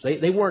Christians.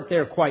 They weren't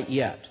there quite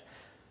yet,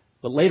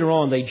 but later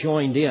on they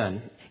joined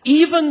in,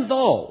 even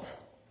though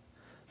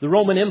the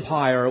Roman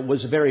Empire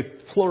was a very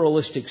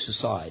pluralistic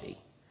society.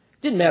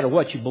 Didn't matter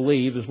what you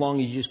believe as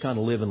long as you just kind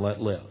of live and let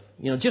live.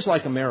 You know, just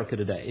like America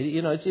today.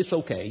 You know, it's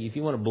okay. If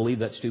you want to believe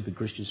that stupid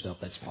Christian stuff,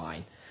 that's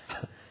fine.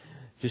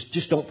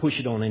 just don't push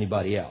it on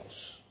anybody else.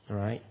 All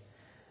right?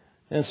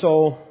 And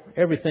so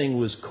everything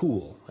was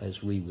cool, as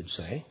we would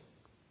say.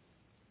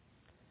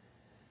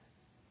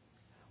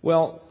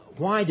 Well,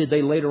 why did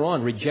they later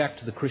on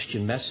reject the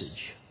Christian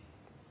message?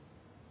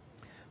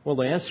 Well,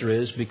 the answer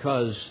is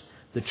because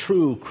the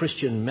true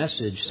Christian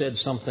message said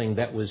something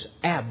that was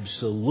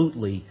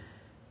absolutely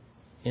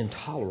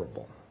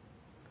intolerable.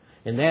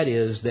 And that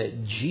is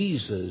that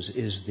Jesus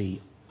is the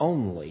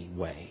only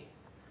way,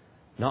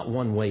 not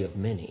one way of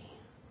many.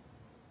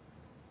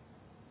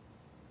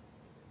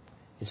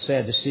 It's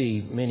sad to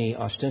see many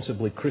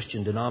ostensibly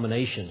Christian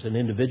denominations and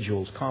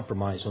individuals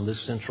compromise on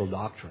this central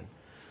doctrine.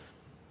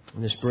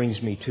 And this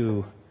brings me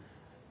to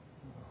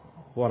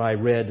what I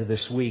read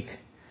this week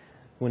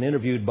when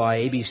interviewed by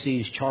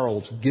ABC's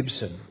Charles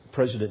Gibson.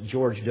 President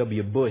George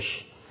W. Bush,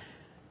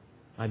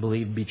 I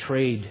believe,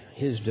 betrayed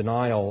his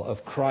denial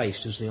of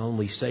Christ as the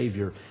only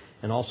Savior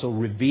and also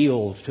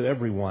revealed to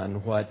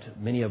everyone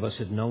what many of us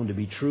have known to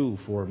be true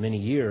for many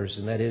years,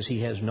 and that is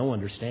he has no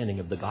understanding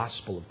of the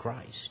gospel of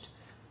Christ.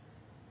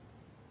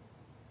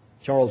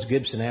 Charles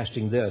Gibson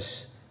asking this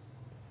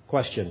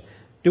question: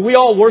 do we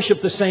all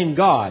worship the same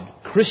God,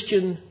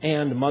 Christian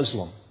and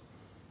Muslim?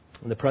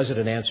 And the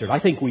President answered, I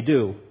think we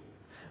do.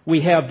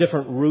 We have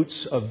different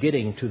routes of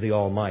getting to the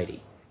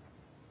Almighty.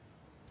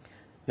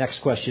 Next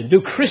question: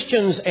 do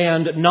Christians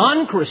and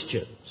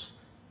non-Christians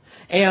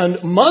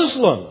and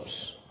Muslims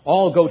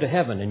all go to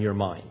heaven in your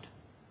mind?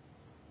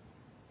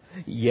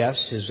 Yes,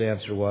 his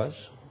answer was.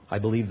 I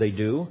believe they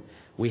do.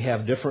 We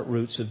have different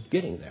routes of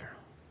getting there.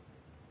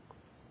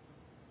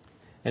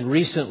 And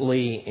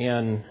recently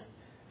in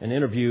an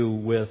interview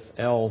with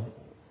Al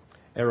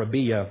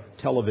Arabiya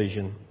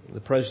television,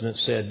 the President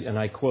said, and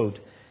I quote,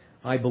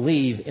 I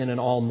believe in an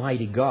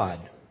almighty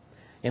God.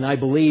 And I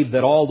believe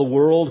that all the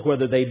world,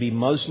 whether they be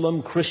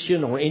Muslim,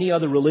 Christian, or any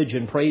other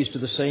religion, prays to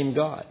the same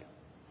God.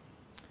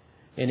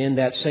 And in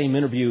that same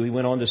interview, he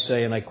went on to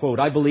say, and I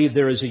quote, I believe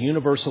there is a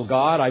universal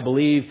God. I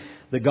believe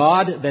the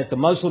God that the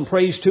Muslim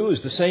prays to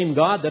is the same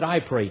God that I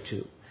pray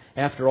to.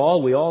 After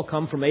all, we all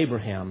come from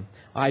Abraham.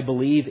 I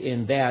believe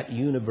in that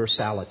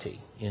universality.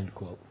 End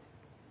quote.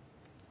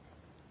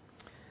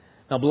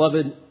 Now,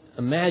 beloved,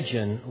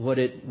 imagine what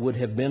it would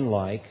have been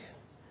like.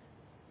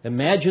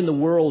 Imagine the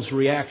world's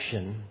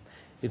reaction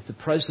if the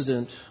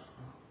President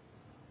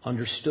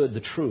understood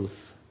the truth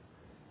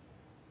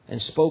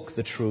and spoke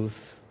the truth,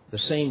 the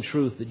same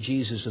truth that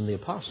Jesus and the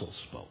apostles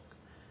spoke.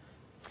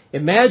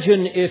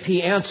 Imagine if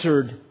he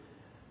answered,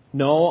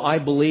 no, I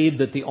believe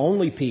that the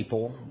only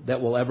people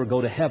that will ever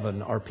go to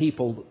heaven are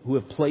people who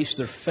have placed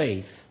their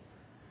faith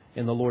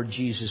in the Lord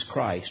Jesus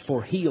Christ,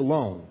 for He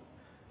alone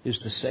is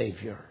the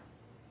Savior.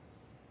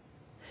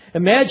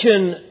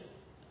 Imagine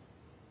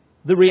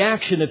the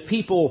reaction if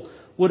people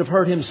would have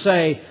heard him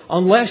say,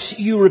 unless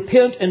you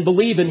repent and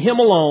believe in Him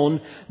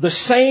alone, the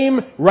same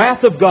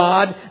wrath of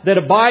God that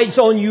abides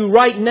on you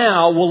right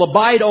now will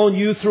abide on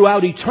you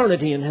throughout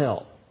eternity in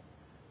hell.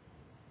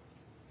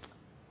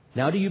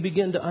 Now do you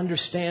begin to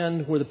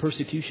understand where the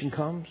persecution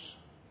comes?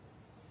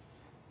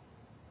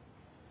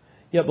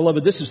 Yet,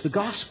 beloved, this is the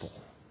gospel.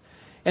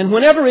 And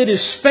whenever it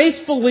is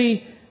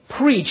faithfully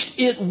preached,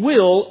 it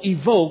will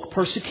evoke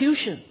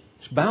persecution.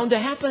 It's bound to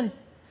happen.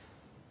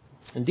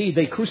 Indeed,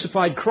 they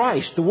crucified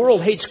Christ. The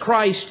world hates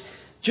Christ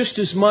just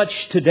as much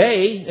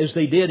today as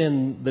they did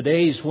in the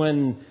days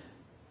when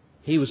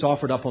He was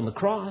offered up on the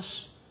cross.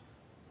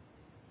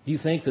 Do you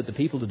think that the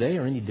people today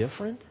are any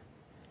different?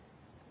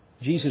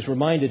 Jesus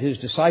reminded His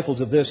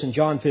disciples of this in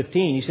John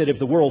 15. He said, if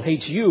the world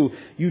hates you,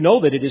 you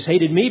know that it has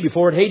hated me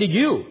before it hated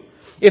you.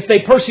 If they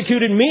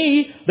persecuted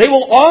me, they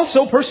will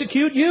also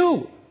persecute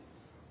you.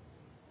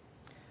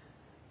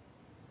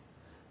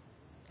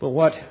 But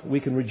what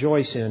we can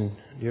rejoice in,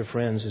 dear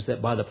friends, is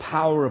that by the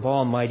power of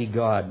Almighty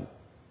God,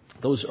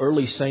 those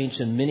early saints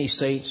and many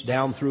saints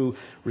down through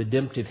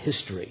redemptive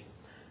history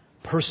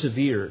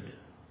persevered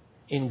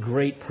in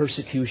great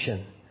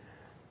persecution.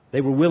 They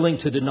were willing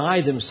to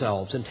deny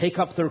themselves and take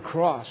up their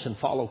cross and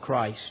follow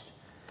Christ.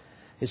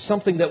 It's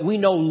something that we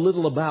know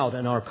little about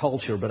in our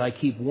culture, but I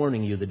keep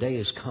warning you, the day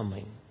is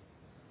coming.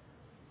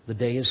 The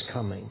day is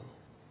coming.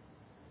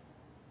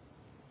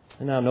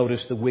 And now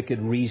notice the wicked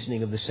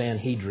reasoning of the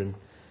Sanhedrin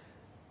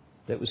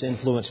that was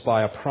influenced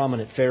by a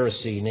prominent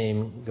Pharisee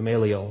named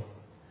Gamaliel.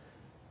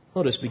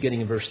 Notice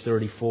beginning in verse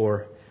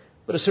 34,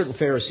 "But a certain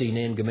Pharisee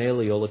named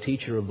Gamaliel, a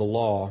teacher of the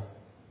law,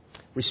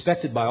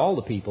 respected by all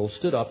the people,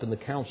 stood up in the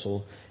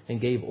council and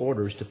gave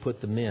orders to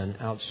put the men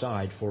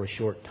outside for a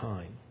short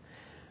time."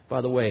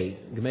 By the way,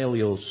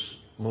 Gamaliel's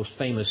most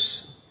famous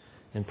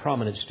and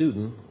prominent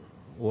student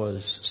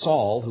was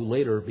Saul, who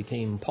later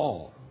became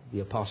Paul, the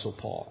Apostle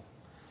Paul.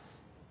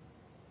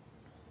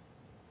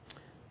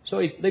 So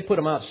they put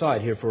him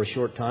outside here for a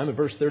short time. In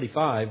verse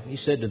 35, he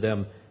said to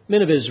them,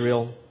 "Men of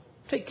Israel,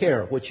 take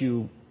care of what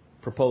you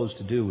propose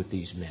to do with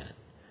these men."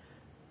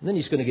 And then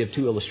he's going to give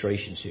two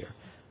illustrations here.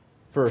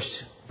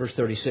 First, verse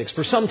 36,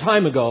 "For some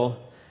time ago,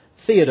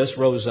 Theodas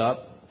rose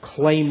up,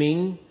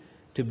 claiming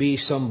to be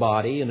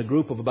somebody, and a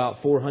group of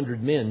about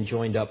 400 men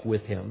joined up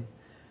with him,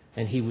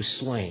 and he was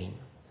slain,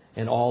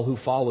 and all who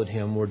followed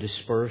him were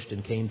dispersed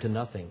and came to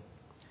nothing."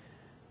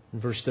 In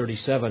verse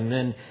 37,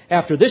 "Then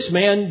after this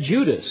man,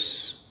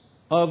 Judas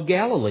of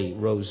Galilee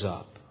rose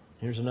up."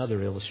 Here's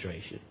another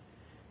illustration.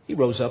 "He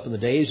rose up in the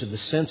days of the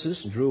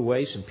census and drew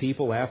away some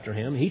people after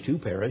him. He too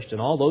perished, and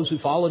all those who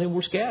followed him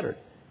were scattered.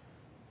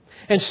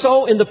 And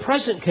so in the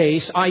present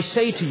case, I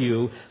say to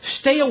you,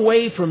 stay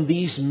away from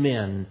these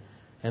men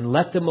and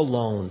let them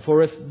alone.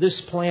 For if this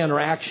plan or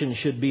action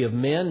should be of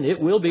men, it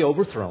will be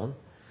overthrown.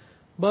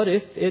 But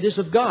if it is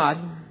of God,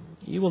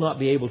 you will not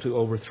be able to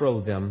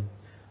overthrow them,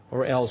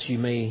 or else you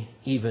may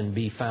even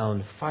be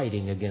found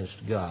fighting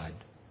against God."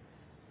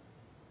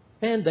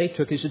 And they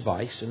took his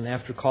advice, and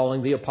after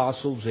calling the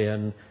apostles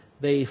in,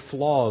 they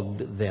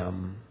flogged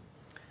them.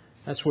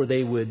 That's where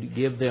they would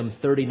give them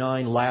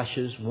 39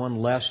 lashes,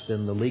 one less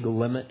than the legal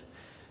limit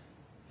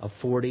of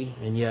 40,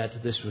 and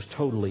yet this was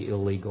totally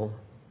illegal.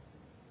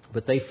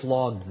 But they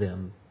flogged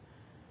them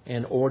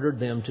and ordered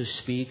them to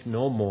speak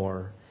no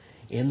more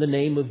in the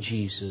name of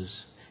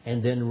Jesus,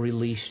 and then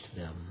released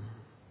them.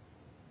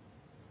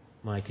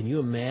 Can you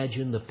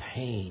imagine the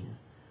pain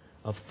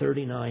of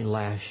 39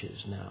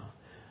 lashes now?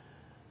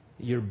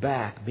 Your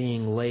back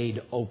being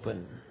laid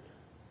open.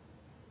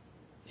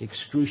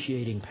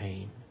 Excruciating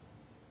pain.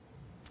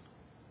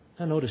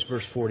 Now notice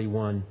verse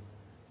 41.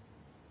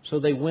 "So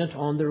they went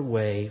on their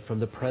way from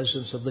the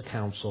presence of the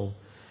council,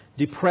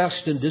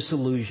 depressed and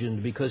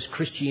disillusioned because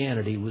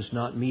Christianity was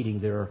not meeting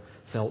their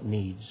felt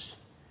needs,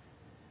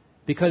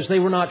 because they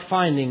were not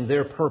finding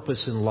their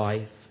purpose in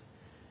life,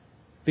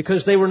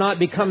 because they were not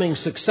becoming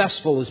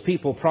successful as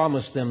people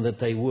promised them that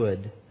they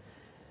would,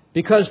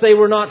 because they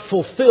were not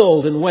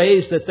fulfilled in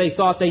ways that they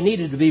thought they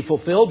needed to be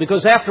fulfilled,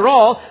 because after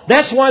all,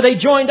 that's why they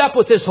joined up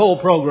with this whole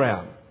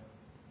program."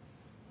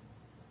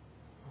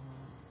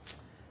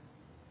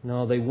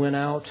 No, they went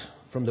out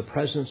from the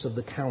presence of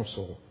the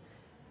council,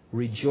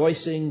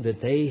 rejoicing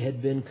that they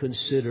had been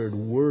considered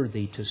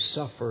worthy to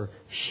suffer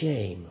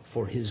shame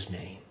for His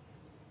name.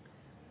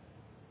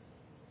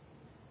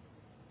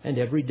 And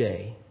every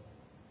day,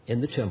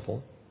 in the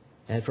temple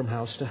and from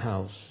house to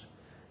house,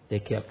 they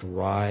kept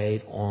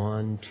right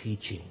on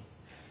teaching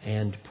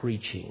and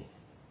preaching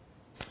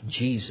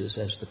Jesus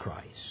as the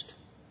Christ.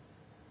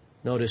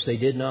 Notice they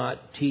did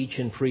not teach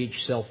and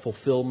preach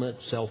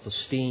self-fulfillment,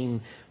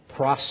 self-esteem,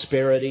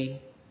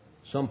 prosperity,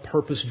 some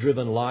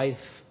purpose-driven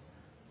life,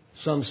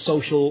 some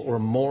social or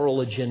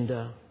moral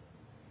agenda.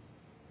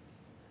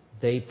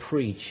 They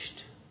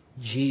preached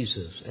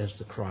Jesus as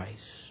the Christ.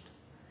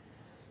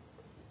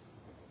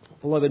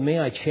 Beloved, may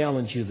I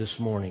challenge you this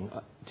morning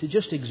to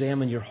just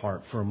examine your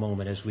heart for a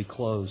moment as we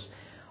close.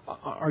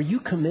 Are you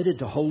committed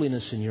to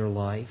holiness in your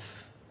life?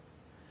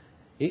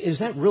 Is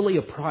that really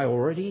a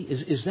priority?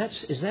 Is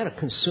that a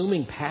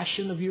consuming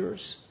passion of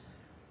yours?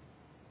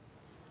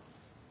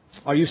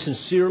 Are you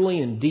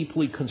sincerely and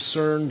deeply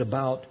concerned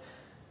about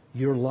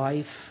your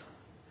life?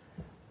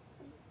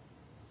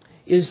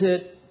 Is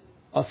it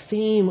a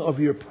theme of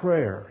your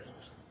prayers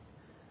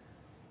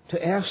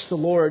to ask the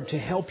Lord to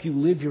help you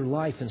live your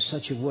life in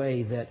such a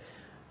way that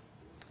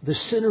the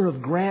center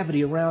of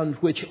gravity around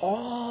which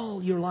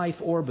all your life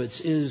orbits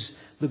is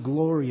the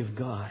glory of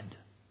God?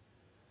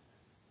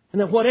 And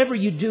that whatever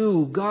you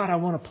do, God, I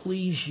want to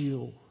please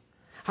you.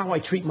 How I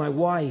treat my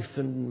wife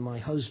and my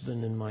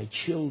husband and my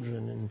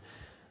children and,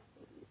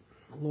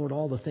 Lord,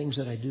 all the things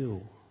that I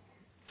do.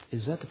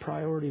 Is that the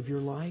priority of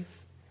your life?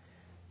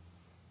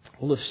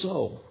 Well, if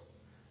so,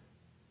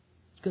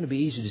 it's going to be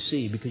easy to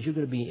see, because you're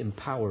going to be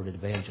empowered in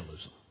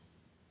evangelism.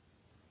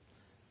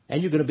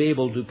 And you're going to be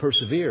able to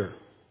persevere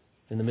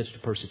in the midst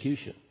of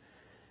persecution.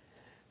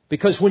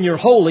 Because when you're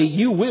holy,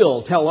 you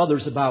will tell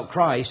others about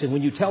Christ. And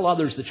when you tell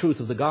others the truth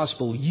of the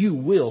gospel, you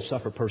will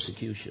suffer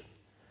persecution.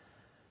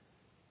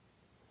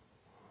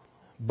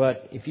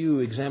 But if you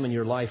examine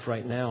your life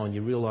right now and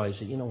you realize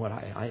that, you know what,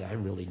 I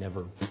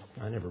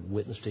never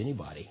witnessed to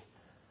anybody.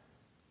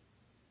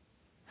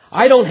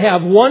 I don't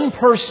have one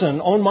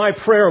person on my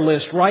prayer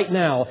list right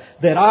now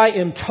that I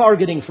am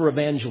targeting for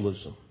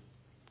evangelism.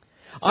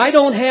 I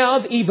don't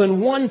have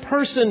even one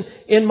person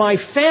in my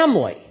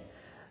family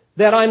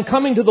that I'm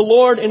coming to the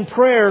Lord in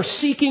prayer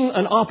seeking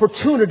an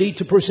opportunity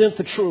to present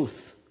the truth.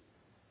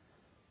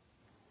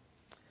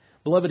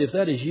 Beloved, if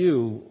that is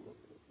you,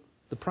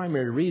 the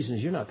primary reason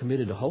is you're not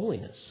committed to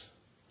holiness.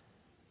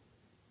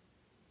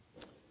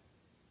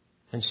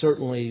 And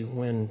certainly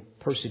when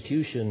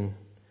persecution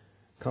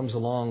comes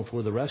along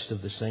for the rest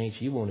of the saints,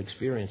 you won't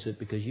experience it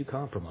because you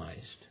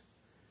compromised,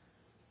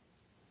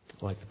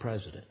 like the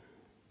president.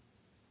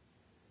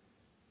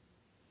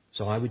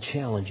 So I would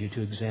challenge you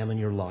to examine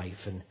your life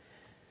and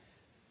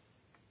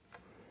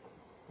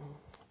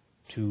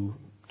to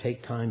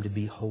take time to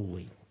be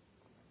holy,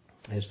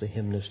 as the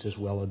hymnist has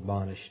well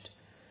admonished.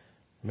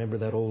 Remember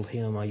that old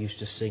hymn? I used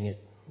to sing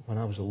it when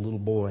I was a little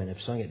boy, and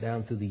have sung it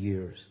down through the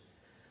years.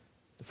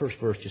 The first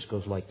verse just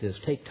goes like this: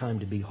 take time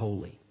to be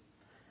holy.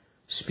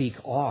 Speak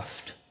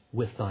oft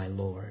with thy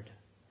Lord.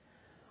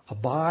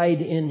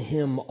 Abide in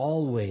Him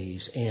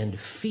always, and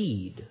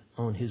feed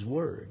on His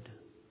word.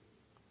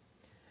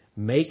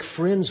 Make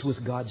friends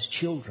with God's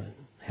children.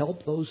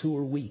 Help those who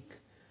are weak.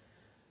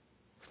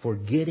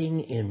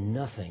 Forgetting in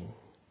nothing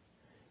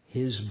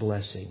His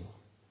blessing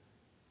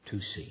to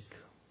seek.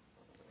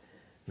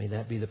 May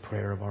that be the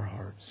prayer of our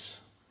hearts.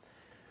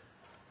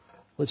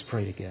 Let's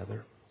pray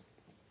together.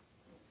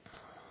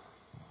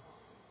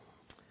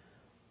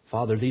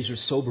 Father, these are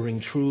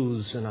sobering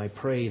truths, and I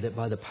pray that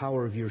by the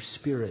power of your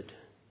Spirit,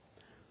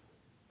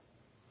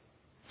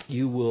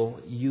 you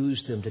will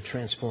use them to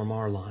transform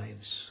our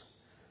lives.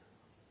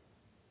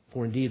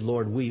 For indeed,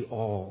 Lord, we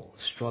all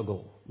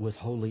struggle with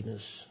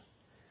holiness.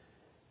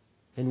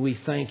 And we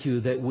thank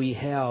you that we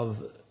have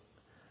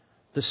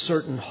the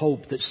certain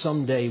hope that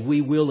someday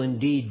we will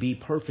indeed be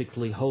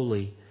perfectly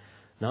holy,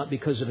 not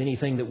because of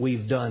anything that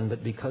we've done,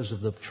 but because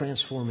of the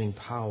transforming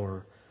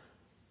power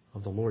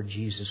of the Lord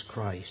Jesus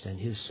Christ and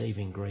His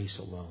saving grace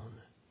alone.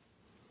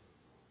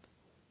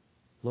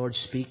 Lord,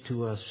 speak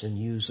to us and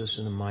use us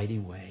in a mighty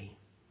way.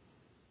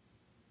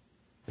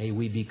 May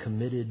we be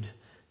committed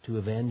to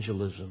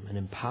evangelism and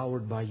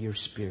empowered by your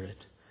Spirit,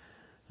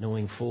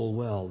 knowing full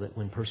well that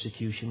when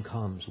persecution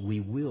comes, we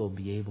will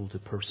be able to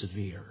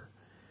persevere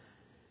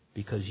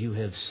because you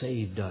have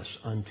saved us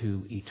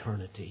unto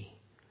eternity,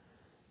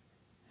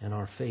 and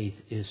our faith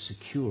is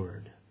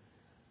secured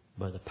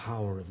by the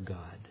power of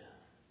God.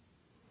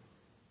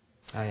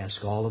 I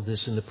ask all of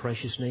this in the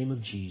precious name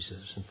of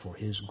Jesus and for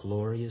His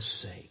glorious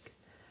sake.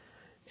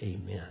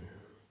 Amen.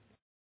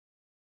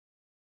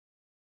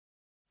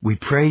 We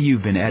pray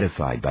you've been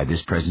edified by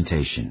this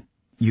presentation.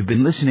 You've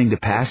been listening to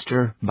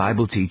pastor,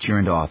 Bible teacher,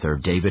 and author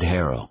David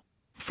Harrell.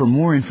 For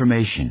more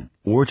information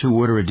or to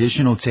order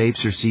additional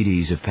tapes or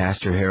CDs of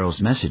Pastor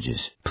Harrell's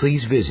messages,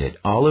 please visit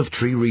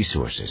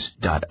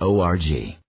olivetreeresources.org.